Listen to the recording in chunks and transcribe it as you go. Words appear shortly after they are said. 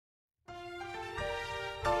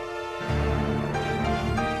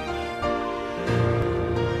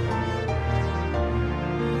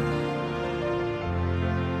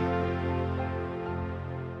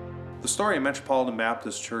story of Metropolitan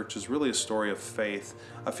Baptist Church is really a story of faith.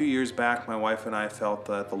 A few years back, my wife and I felt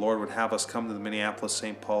that the Lord would have us come to the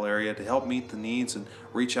Minneapolis-St. Paul area to help meet the needs and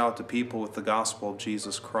reach out to people with the gospel of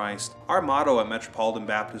Jesus Christ. Our motto at Metropolitan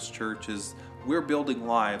Baptist Church is, we're building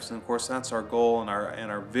lives, and of course that's our goal, and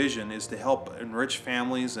our vision is to help enrich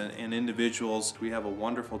families and individuals. We have a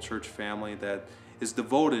wonderful church family that is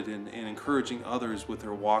devoted in encouraging others with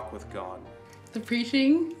their walk with God. The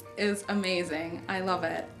preaching is amazing. I love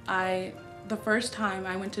it. The first time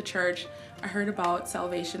I went to church, I heard about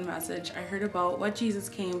salvation message. I heard about what Jesus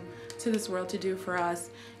came to this world to do for us.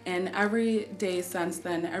 And every day since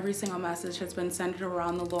then, every single message has been centered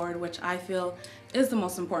around the Lord, which I feel is the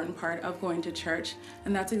most important part of going to church.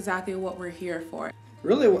 And that's exactly what we're here for.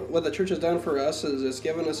 Really, what the church has done for us is it's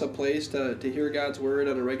given us a place to hear God's word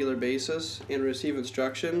on a regular basis and receive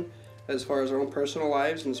instruction as far as our own personal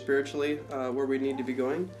lives and spiritually where we need to be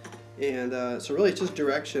going. And so really it's just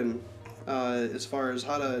direction as far as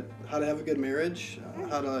how to have a good marriage,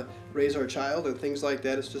 how to raise our child and things like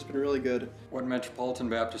that. It's just been really good. What Metropolitan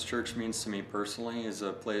Baptist Church means to me personally is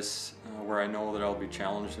a place where I know that I'll be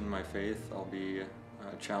challenged in my faith. I'll be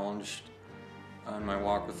challenged on my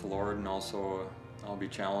walk with the Lord, and also I'll be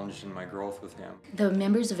challenged in my growth with Him. The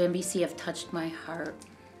members of MBC have touched my heart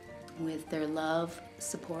with their love,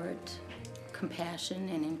 support, compassion,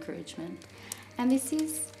 and encouragement.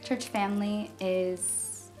 MBC's church family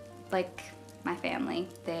is like my family.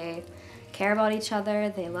 They care about each other,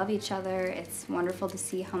 they love each other. It's wonderful to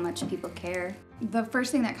see how much people care. The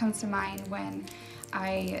first thing that comes to mind when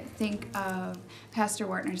I think of Pastor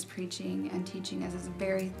Wartner's preaching and teaching is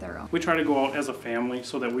very thorough. We try to go out as a family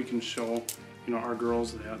so that we can show, our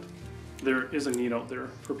girls that there is a need out there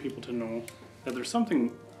for people to know that there's something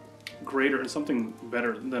greater and something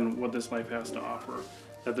better than what this life has to offer,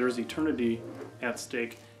 that there's eternity at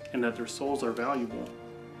stake, and that their souls are valuable.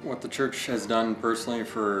 What the church has done personally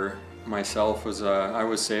for myself was I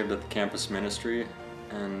was saved at the campus ministry,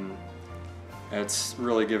 and it's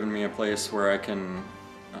really given me a place where I can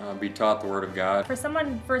be taught the Word of God. For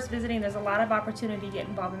someone first visiting, there's a lot of opportunity to get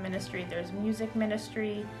involved in ministry. There's music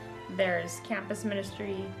ministry, there's campus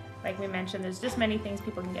ministry, like we mentioned, there's just many things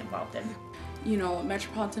people can get involved in.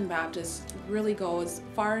 Metropolitan Baptist really goes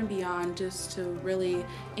far and beyond just to really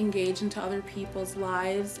engage into other people's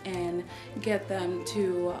lives and get them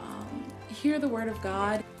to hear the Word of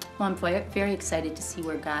God. Well, I'm very excited to see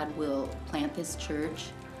where God will plant this church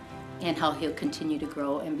and how He'll continue to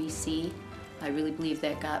grow MBC. I really believe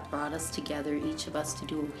that God brought us together, each of us, to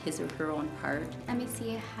do his or her own part.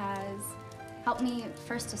 MBC has helped me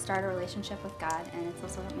first to start a relationship with God, and it's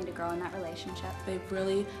also helped me to grow in that relationship. They've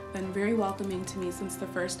really been very welcoming to me since the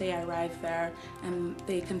first day I arrived there, and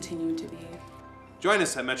they continue to be. Join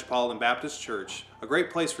us at Metropolitan Baptist Church, a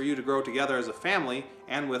great place for you to grow together as a family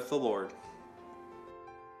and with the Lord.